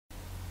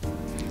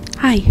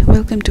Hi,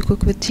 welcome to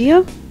Cook with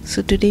Jeeya.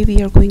 So today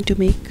we are going to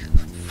make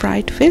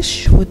fried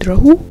fish with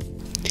Rahu.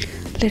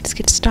 Let's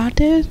get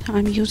started.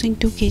 I'm using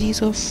 2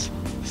 kgs of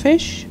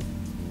fish,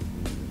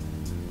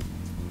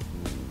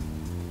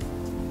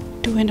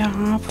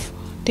 2.5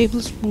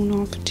 tablespoons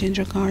of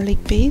ginger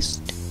garlic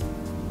paste,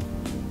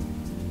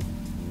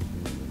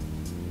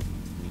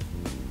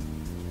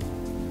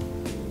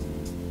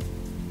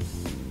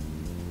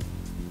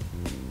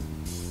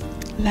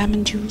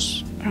 lemon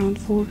juice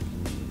around 4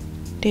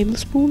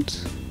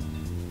 tablespoons.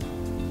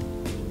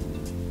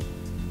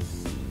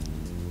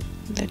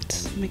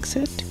 Let's mix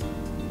it.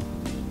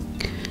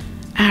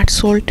 Add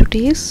salt to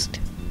taste.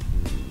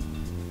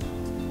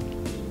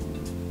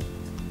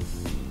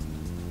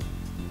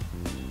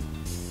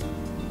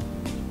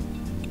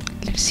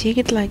 Let's shake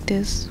it like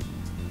this.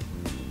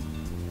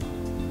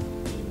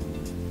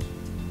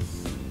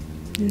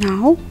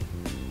 Now,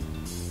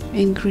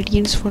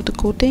 ingredients for the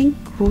coating: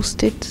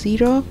 roasted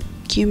Zeera,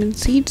 cumin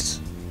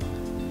seeds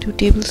 2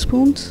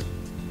 tablespoons,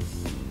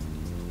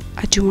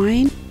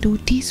 Ajwain 2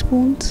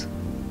 teaspoons,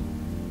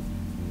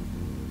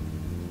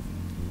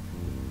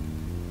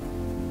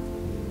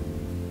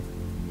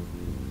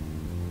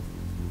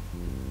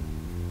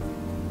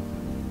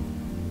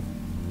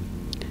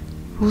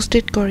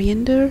 roasted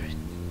coriander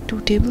 2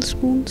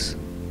 tablespoons,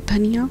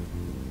 Dhaniya,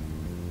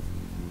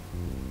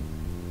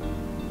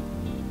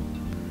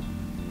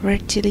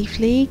 red chilli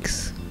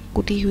flakes,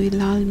 कुटी हुई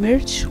लाल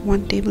मिर्च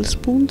 1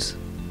 tablespoons,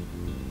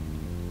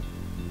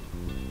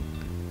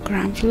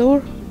 gram flour,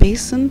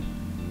 besan.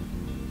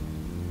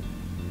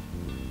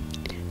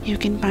 You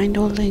can find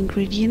all the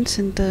ingredients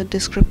in the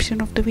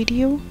description of the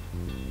video.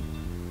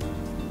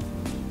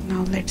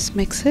 Now let's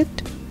mix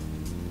it,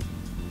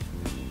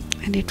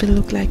 and it will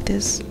look like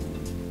this.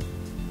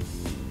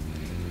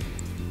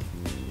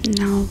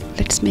 Now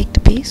let's make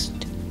the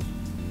paste.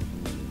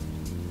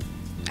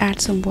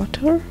 Add some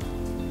water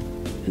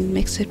and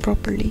mix it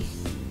properly.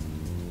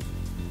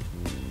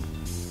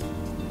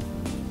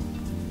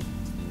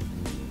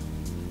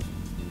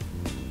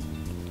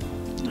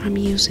 I'm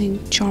using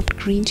chopped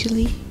green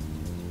chilli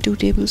 2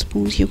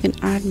 tablespoons. You can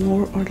add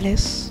more or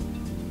less.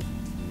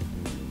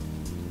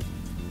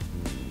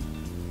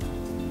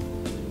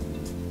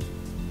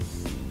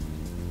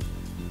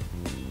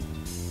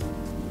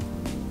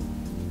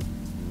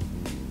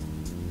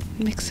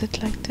 Mix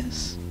it like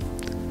this.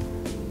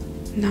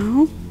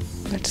 Now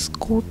let's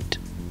coat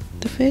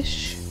the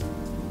fish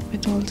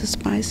with all the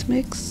spice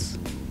mix,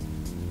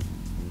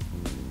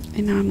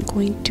 and I'm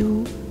going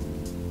to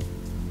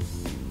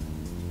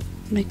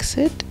mix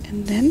it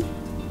and then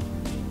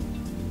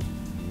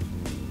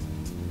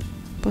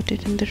put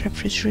it in the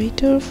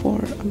refrigerator for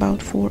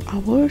about 4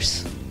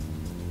 hours.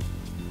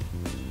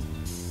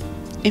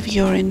 If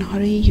you're in a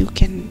hurry, you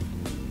can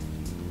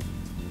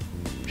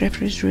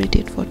refrigerate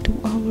it for 2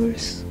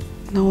 hours.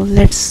 Now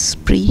let's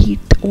preheat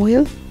the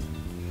oil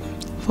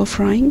for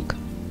frying.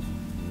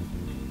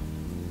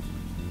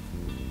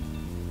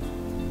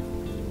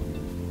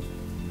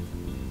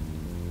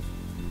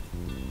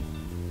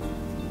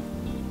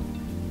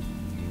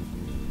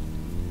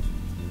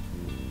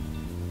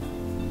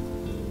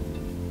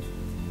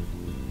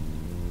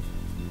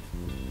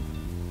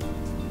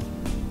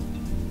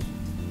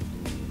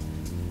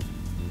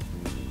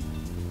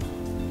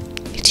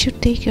 It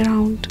should take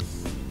around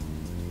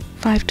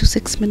 5 to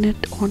 6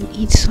 minutes on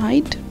each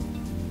side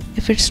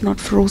if it's not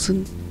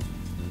frozen.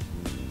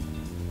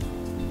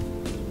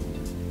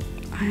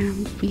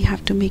 We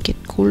have to make it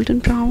golden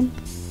brown.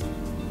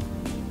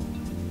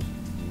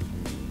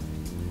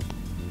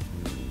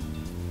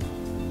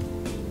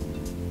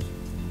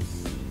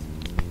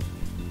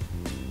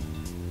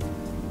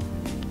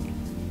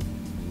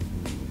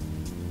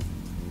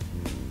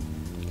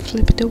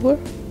 Flip it over.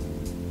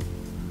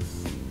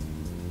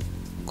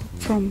 Cook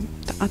from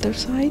the other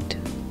side.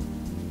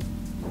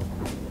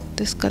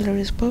 This color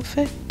is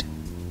perfect.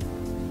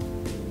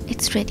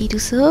 It's ready to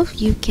serve.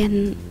 You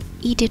can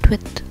eat it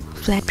with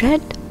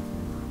flatbread,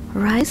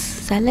 rice,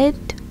 salad,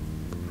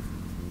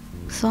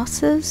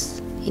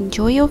 sauces.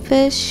 Enjoy your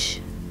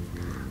fish,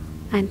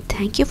 and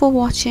thank you for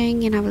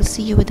watching, and I will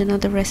see you with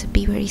another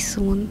recipe very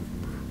soon.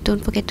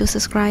 Don't forget to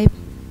subscribe.